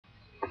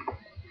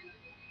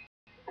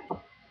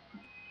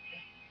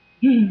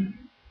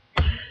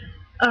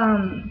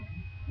um,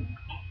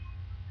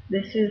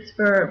 this is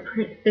for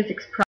a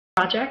physics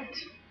project,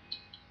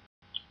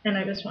 and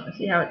I just want to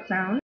see how it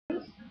sounds.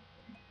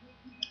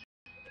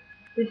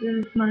 This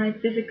is my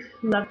physics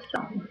love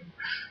song,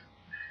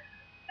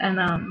 and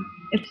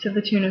it's to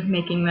the tune of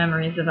 "Making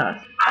Memories of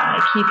Us" by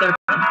Keith Urban,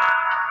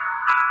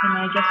 and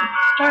I guess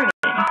it's starting.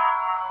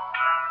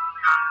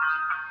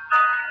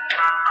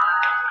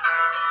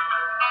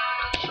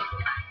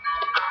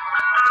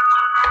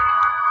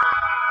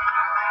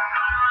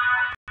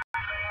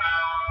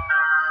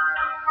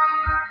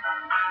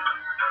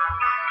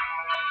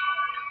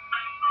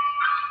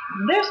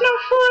 There's no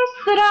force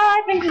that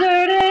I'm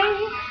exerting.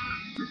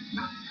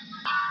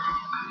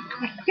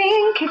 I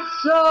think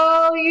it's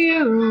all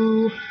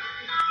you.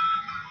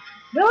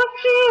 Though I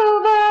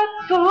feel that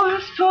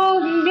force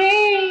pulling me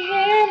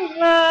in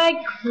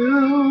like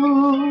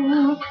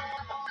glue.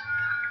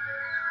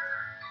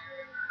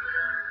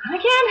 I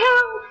can't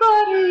help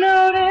but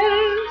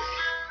notice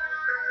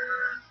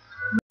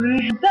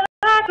that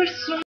there's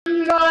so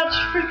much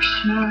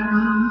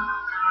friction.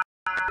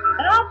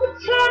 Our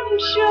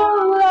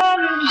potential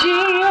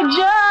energy I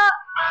just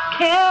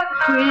can't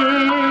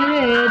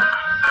quit.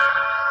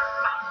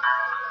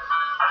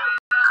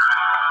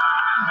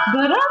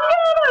 But I'm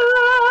gonna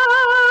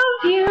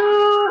love you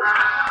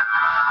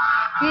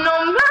no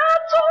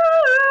matter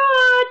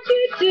what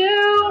you do.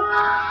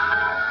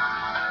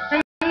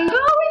 And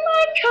though we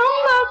might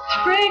combust,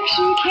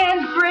 friction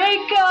can't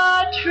break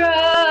our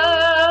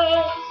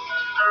trust.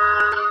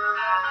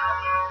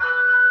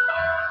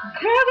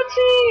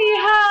 Gravity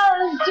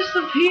has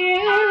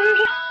disappeared.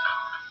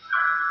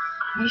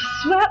 You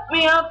swept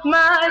me off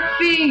my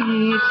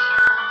feet.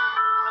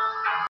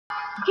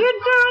 You're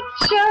not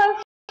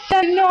just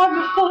ignore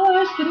the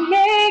force that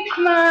makes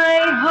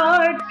my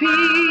heart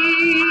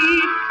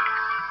beat.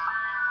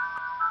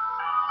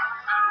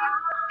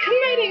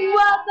 Committing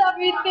was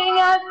everything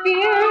I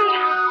feared,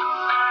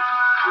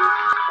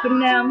 but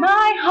now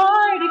my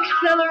heart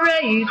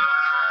accelerates.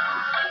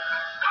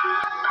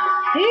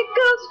 It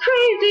goes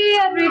crazy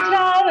every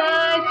time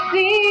I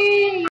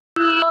see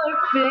your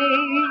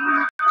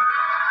face.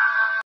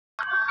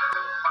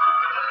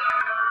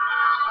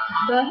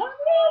 But I'm gonna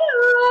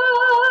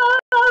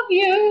love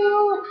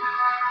you,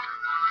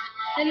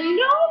 and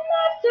no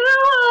matter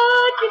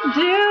what you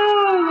do.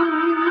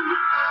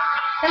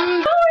 And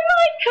though we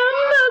might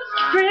combust,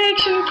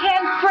 friction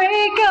can't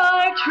break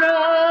our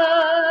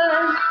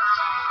trust.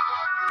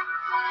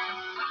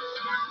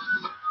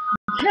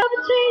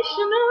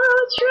 Gravitational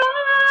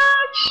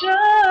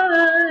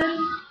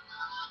attraction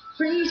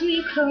brings me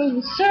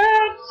closer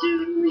to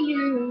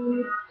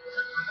you.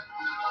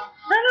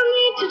 I don't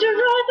need to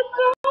derive the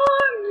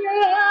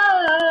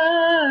formula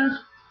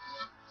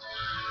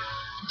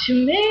to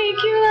make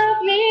you love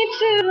me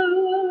too.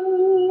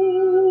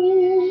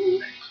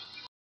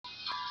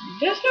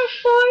 There's no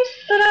force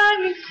that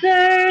I'm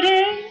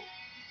exerting.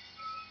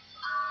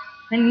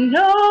 I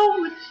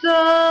know it's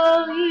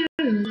all you.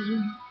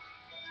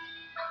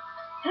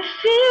 I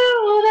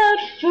feel that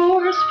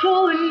force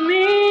pulling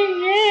me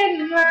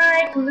in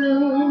like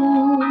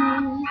glue.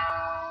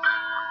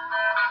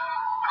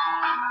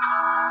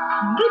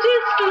 The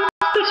distance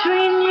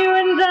between you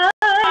and I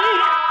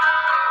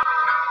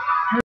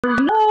has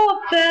no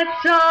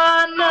effect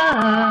on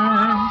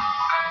us.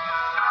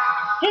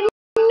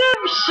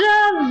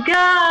 Inertia's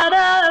got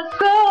us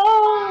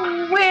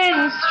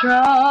going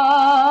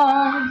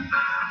strong.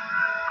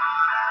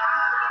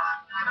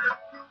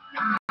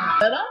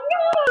 But I'm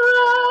gonna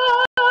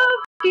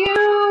love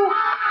you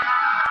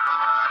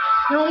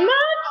no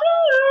matter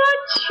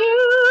what you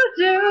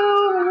do.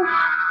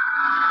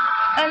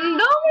 And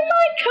though we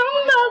might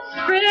combust,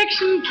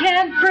 friction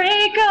can't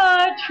break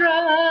our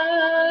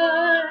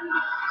trust.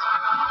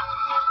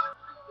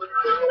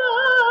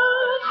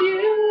 Love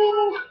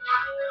you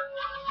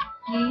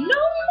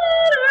no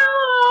matter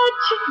what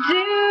you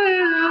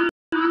do.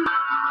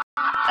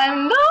 And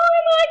though we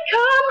might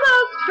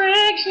combust,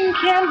 friction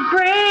can't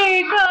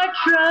break our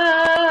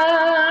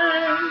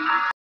trust.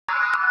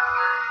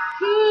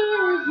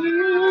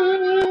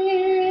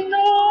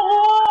 No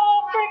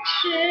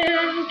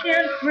friction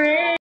can't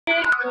break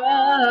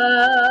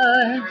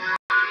us.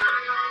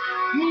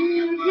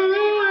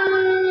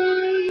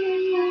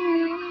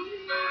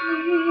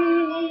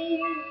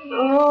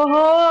 Oh.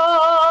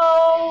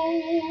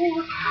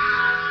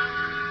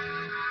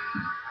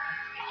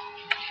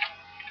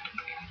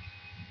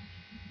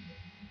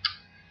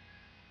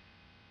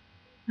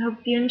 I hope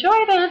you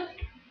enjoyed it.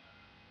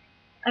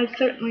 I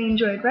certainly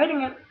enjoyed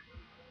writing it.